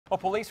Well,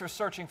 police are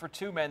searching for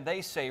two men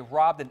they say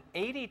robbed an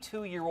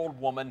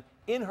 82-year-old woman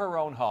in her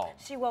own home.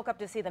 She woke up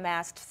to see the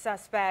masked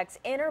suspects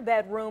in her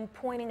bedroom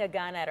pointing a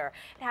gun at her.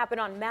 It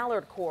happened on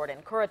Mallard Court in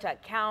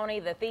Currituck County.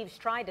 The thieves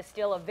tried to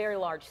steal a very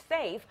large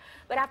safe,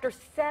 but after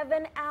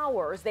 7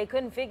 hours, they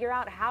couldn't figure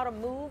out how to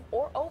move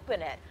or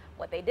open it.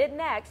 What they did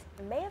next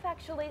may have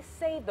actually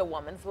saved the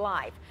woman's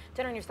life.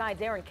 10 on your side's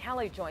Erin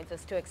Kelly joins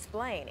us to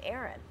explain.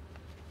 Erin.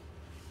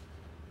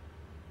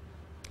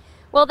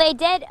 Well, they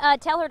did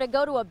tell her to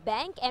go to a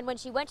bank, and when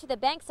she went to the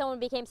bank, someone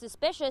became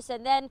suspicious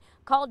and then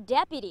called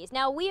deputies.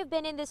 Now, we have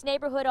been in this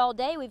neighborhood all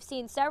day. We've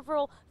seen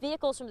several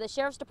vehicles from the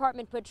Sheriff's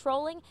Department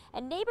patrolling,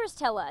 and neighbors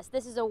tell us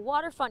this is a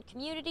waterfront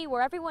community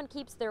where everyone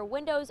keeps their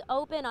windows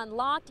open,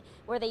 unlocked,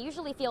 where they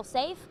usually feel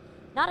safe.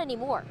 Not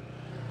anymore.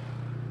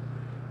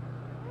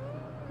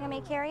 You want me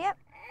to carry it?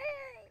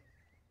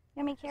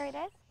 You want me to carry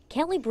this?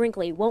 Kelly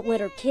Brinkley won't let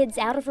her kids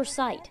out of her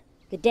sight.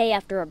 The day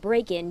after a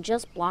break-in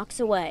just blocks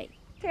away.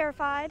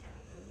 Terrified.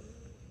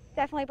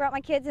 Definitely brought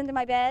my kids into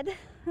my bed.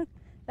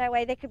 That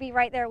way they could be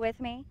right there with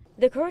me.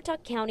 The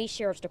Currituck County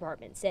Sheriff's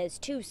Department says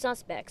two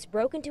suspects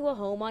broke into a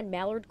home on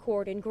Mallard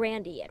Court in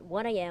Grandy at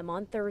 1 a.m.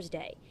 on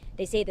Thursday.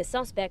 They say the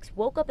suspects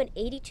woke up an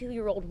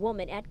 82-year-old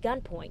woman at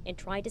gunpoint and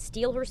tried to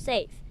steal her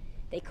safe.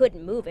 They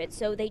couldn't move it,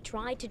 so they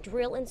tried to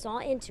drill and saw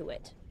into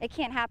it. It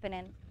can't happen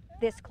in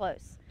this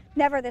close.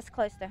 Never this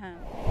close to home.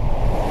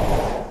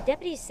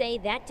 Deputies say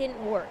that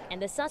didn't work,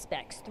 and the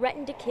suspects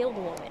threatened to kill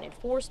the woman and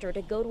forced her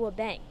to go to a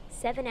bank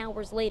 7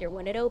 hours later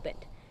when it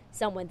opened.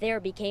 Someone there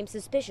became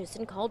suspicious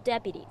and called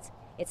deputies.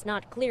 It's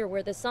not clear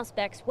where the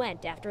suspects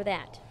went after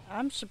that.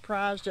 I'm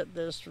surprised at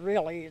this,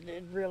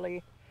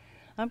 really.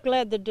 I'm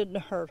glad they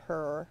didn't hurt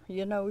her,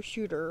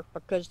 shoot her,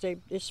 because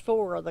it's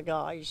 4 of the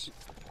guys.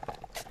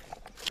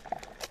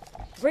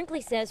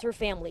 Brinkley says her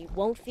family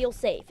won't feel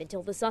safe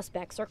until the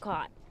suspects are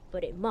caught.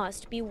 But it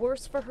must be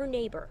worse for her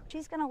neighbor.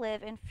 She's going to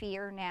live in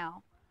fear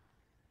now.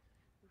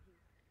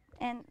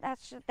 And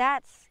that's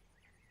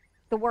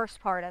the worst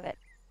part of it.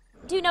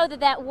 Do you know that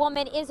that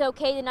woman is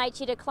okay tonight?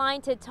 She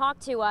declined to talk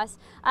to us.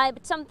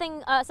 But some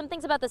things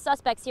about the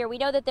suspects here. We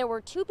know that there were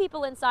 2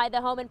 people inside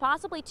the home and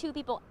possibly 2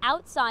 people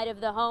outside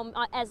of the home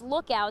as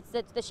lookouts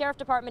that the Sheriff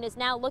Department is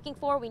now looking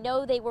for. We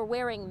know they were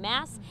wearing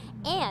masks,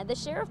 and the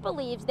sheriff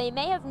believes they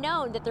may have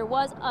known that there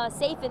was a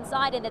safe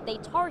inside and that they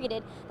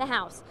targeted the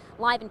house.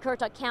 Live in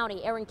Currituck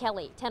County, Erin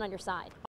Kelly, 10 on your side.